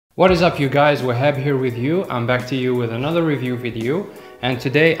What is up, you guys? Wahab here with you. I'm back to you with another review video, and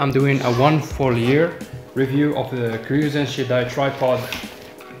today I'm doing a one full year review of the QZSD Tripod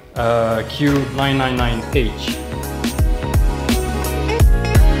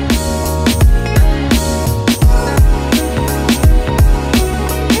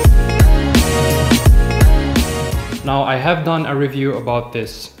Now, I have done a review about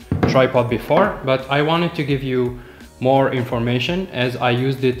this tripod before, but I wanted to give you more information as I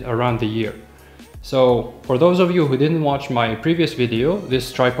used it around the year. So for those of you who didn't watch my previous video,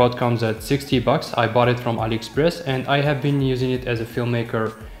 this tripod comes at 60 bucks. I bought it from AliExpress and I have been using it as a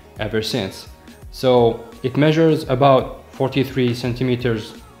filmmaker ever since. So it measures about 43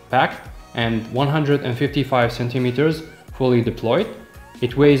 centimeters packed and 155 centimeters fully deployed.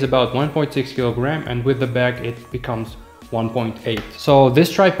 It weighs about 1.6 kilogram, and with the bag it becomes 1.8. So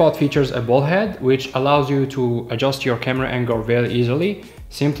this tripod features a ball head which allows you to adjust your camera angle very easily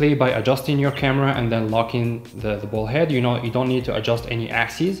simply by adjusting your camera and then locking the ball head. You don't need to adjust any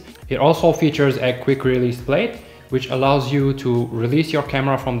axes. It also features a quick release plate which allows you to release your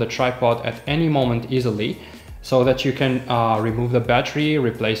camera from the tripod at any moment easily, so that you can remove the battery,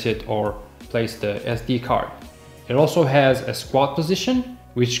 replace it, or place the SD card. It also has a squat position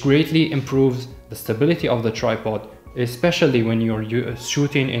which greatly improves the stability of the tripod, especially when you're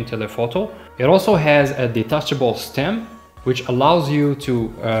shooting in telephoto. It also has a detachable stem which allows you to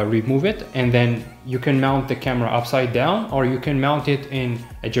remove it, and then you can mount the camera upside down, or you can mount it in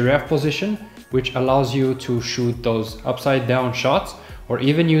a giraffe position which allows you to shoot those upside down shots, or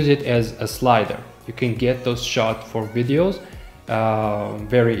even use it as a slider. You can get those shots for videos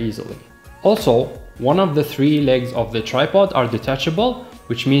very easily. Also, one of the three legs of the tripod are detachable,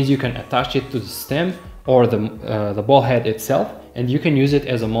 which means you can attach it to the stem or the ball head itself, and you can use it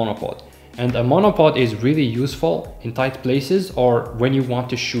as a monopod. And a monopod is really useful in tight places or when you want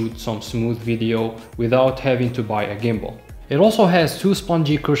to shoot some smooth video without having to buy a gimbal. It also has two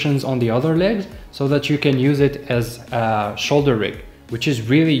spongy cushions on the other legs so that you can use it as a shoulder rig, which is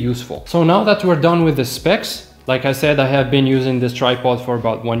really useful. So now that we're done with the specs, like I said, I have been using this tripod for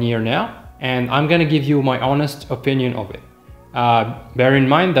about 1 year now, and I'm gonna give you my honest opinion of it. Bear in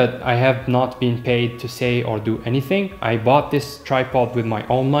mind that I have not been paid to say or do anything. I bought this tripod with my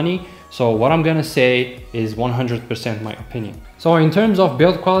own money, so what I'm gonna say is 100% my opinion. So in terms of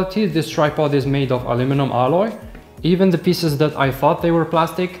build quality, this tripod is made of aluminum alloy. Even the pieces that I thought they were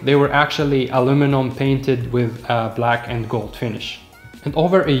plastic, they were actually aluminum painted with a black and gold finish. And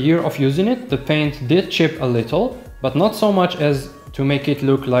over a year of using it, the paint did chip a little, but not so much as to make it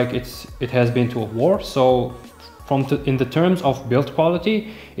look like it has been to a war. So in the terms of build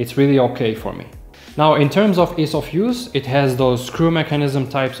quality, it's really okay for me. Now, in terms of ease of use, it has those screw mechanism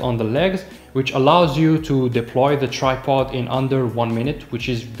types on the legs, which allows you to deploy the tripod in under 1 minute, which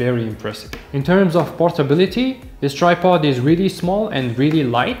is very impressive. In terms of portability, this tripod is really small and really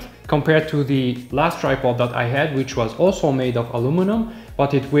light compared to the last tripod that I had, which was also made of aluminum,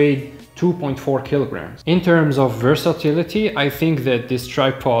 but it weighed 2.4 kilograms. In terms of versatility, I think that this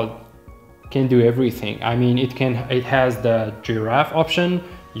tripod can do everything. I mean, it has the giraffe option.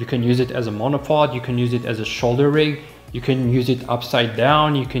 You can use it as a monopod, you can use it as a shoulder rig, you can use it upside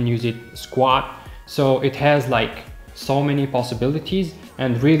down, you can use it squat. So it has like so many possibilities,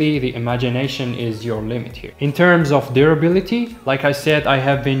 and really the imagination is your limit here. In terms of durability, like I said, I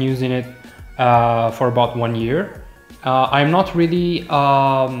have been using it for about 1 year. I'm not really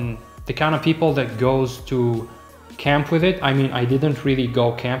the kind of people that goes to camp with it. I mean, I didn't really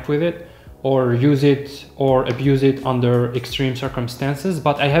go camp with it or use it or abuse it under extreme circumstances,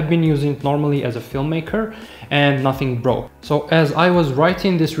 but I have been using it normally as a filmmaker and nothing broke. So as I was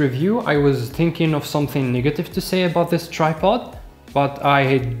writing this review, I was thinking of something negative to say about this tripod, but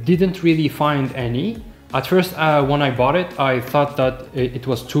I didn't really find any. At first, when I bought it, I thought that it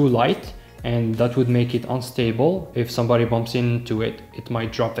was too light and that would make it unstable. If somebody bumps into it, it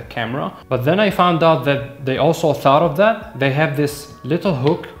might drop the camera. But then I found out that they also thought of that. They have this little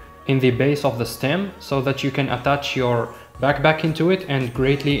hook in the base of the stem so that you can attach your backpack into it and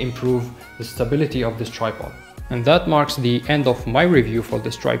greatly improve the stability of this tripod. And that marks the end of my review for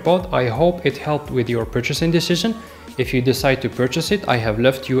this tripod. I hope it helped with your purchasing decision. If you decide to purchase it, I have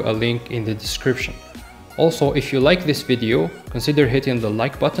left you a link in the description. Also, if you like this video, consider hitting the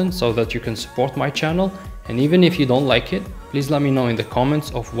like button so that you can support my channel. And even if you don't like it, please let me know in the comments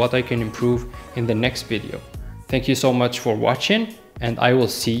of what I can improve in the next video. Thank you so much for watching, and I will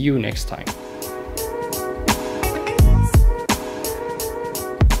see you next time.